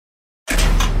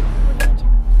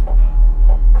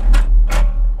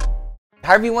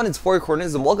Hi everyone, it's Four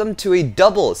Corners and welcome to a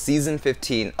double Season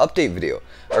 15 update video.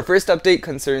 Our first update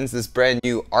concerns this brand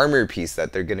new armor piece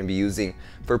that they're going to be using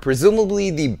for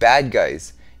presumably the bad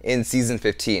guys in Season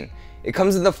 15. It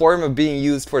comes in the form of being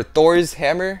used for Thor's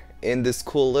hammer in this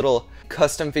cool little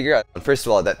custom figure. First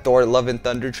of all, that Thor Love and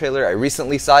Thunder trailer, I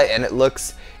recently saw it and it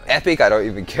looks epic. I don't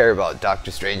even care about Doctor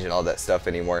Strange and all that stuff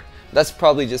anymore. That's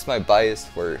probably just my bias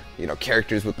for,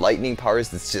 characters with lightning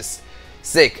powers. It's just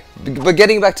sick. But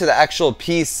getting back to the actual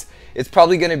piece, it's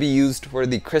probably going to be used for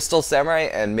the Crystal Samurai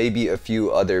and maybe a few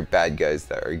other bad guys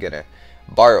that are going to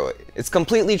borrow it. It's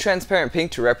completely transparent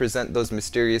pink to represent those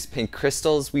mysterious pink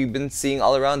crystals we've been seeing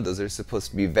all around. Those are supposed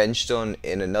to be Vengestone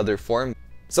in another form.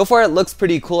 So far it looks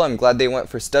pretty cool. I'm glad they went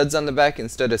for studs on the back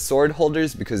instead of sword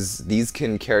holders, because these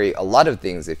can carry a lot of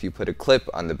things if you put a clip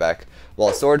on the back,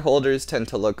 while sword holders tend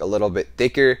to look a little bit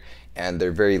thicker and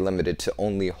they're very limited to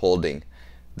only holding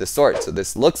the sword. So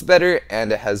this looks better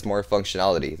and it has more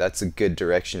functionality. That's a good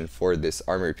direction for this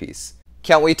armor piece.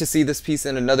 Can't wait to see this piece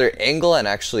in another angle and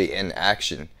actually in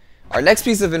action. Our next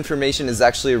piece of information is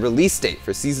actually a release date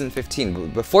for Season 15.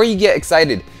 But before you get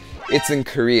excited, it's in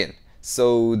Korean.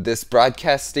 So this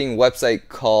broadcasting website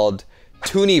called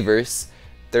Tooniverse,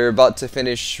 they're about to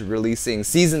finish releasing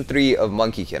Season 3 of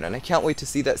Monkie Kid, and I can't wait to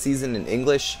see that season in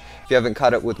English. If you haven't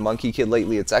caught up with Monkie Kid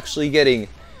lately, it's actually getting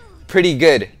pretty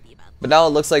good. But now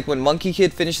it looks like when Monkie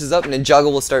Kid finishes up,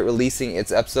 Ninjago will start releasing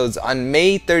its episodes on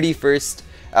May 31st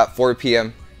at 4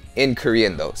 p.m. in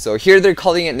Korean though. So here they're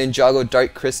calling it Ninjago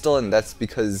Dark Crystal, and that's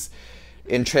because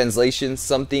in translation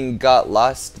something got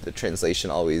lost. The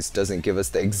translation always doesn't give us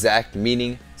the exact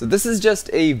meaning. So this is just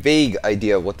a vague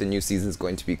idea of what the new season is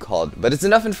going to be called. But it's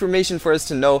enough information for us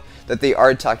to know that they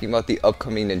are talking about the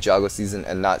upcoming Ninjago season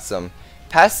and not some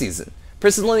past season.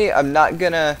 Personally, I'm not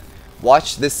gonna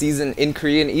watch this season in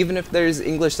Korean even if there's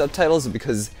English subtitles,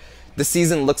 because the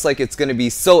season looks like it's going to be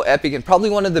so epic and probably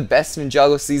one of the best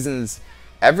Ninjago seasons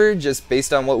ever, just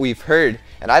based on what we've heard.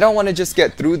 And I don't want to just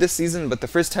get through this season, but the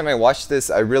first time I watched this,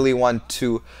 I really want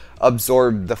to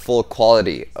absorb the full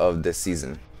quality of this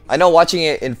season. I know watching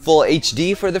it in full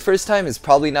HD for the first time is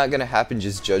probably not going to happen,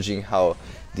 just judging how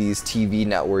these TV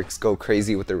networks go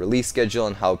crazy with the release schedule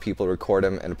and how people record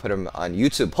them and put them on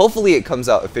YouTube. Hopefully it comes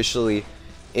out officially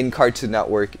in Cartoon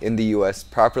Network in the US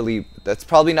properly. That's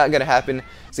probably not going to happen.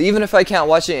 So even if I can't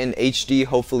watch it in HD,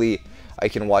 hopefully I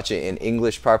can watch it in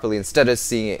English properly instead of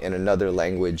seeing it in another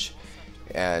language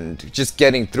and just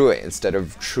getting through it instead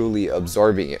of truly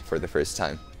absorbing it for the first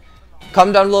time.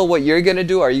 Comment down below what you're going to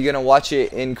do. Are you going to watch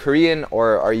it in Korean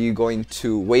or are you going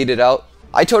to wait it out?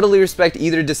 I totally respect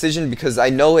either decision because I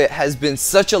know it has been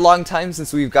such a long time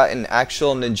since we've gotten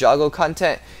actual Ninjago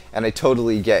content, and I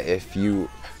totally get if you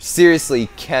seriously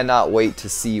cannot wait to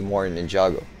see more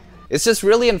Ninjago. It's just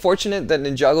really unfortunate that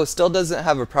Ninjago still doesn't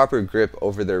have a proper grip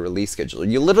over their release schedule.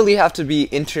 You literally have to be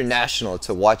international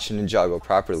to watch Ninjago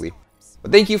properly.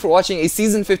 But thank you for watching a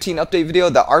Season 15 update video.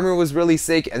 The armor was really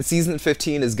sick and Season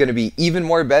 15 is going to be even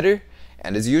more better.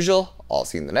 And as usual, I'll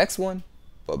see you in the next one.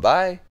 Bye bye.